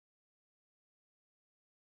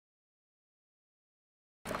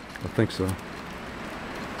I think so.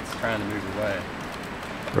 It's trying to move away.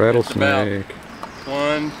 Rattlesnake. It's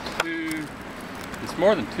about 1, 2. It's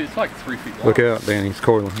more than 2. It's like 3 feet long. Look out, Danny. He's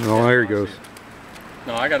coiling. Oh, Yeah, there he goes.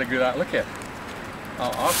 No, I got a good eye. Look at it.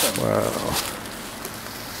 Oh, awesome. Wow.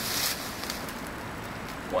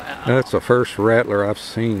 Wow. That's the first rattler I've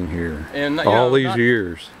seen here. And all these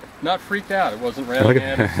years. Not freaked out. It wasn't rattling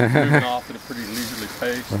at us. It was moving off at a pretty leisurely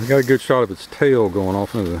pace. I got a good shot of its tail going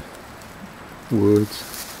off into the woods.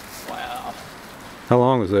 Wow. How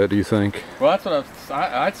long is that, do you think? Well, that's what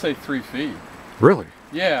I'd say 3 feet. Really?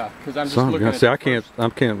 Yeah, because I'm just Son, looking at see, the I can't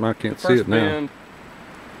first see it now. bend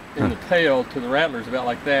in the tail to the rattler is about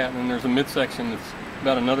like that, and then there's a midsection that's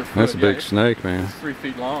about another foot. That's a big snake, man. It's 3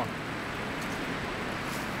 feet long.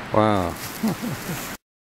 Wow.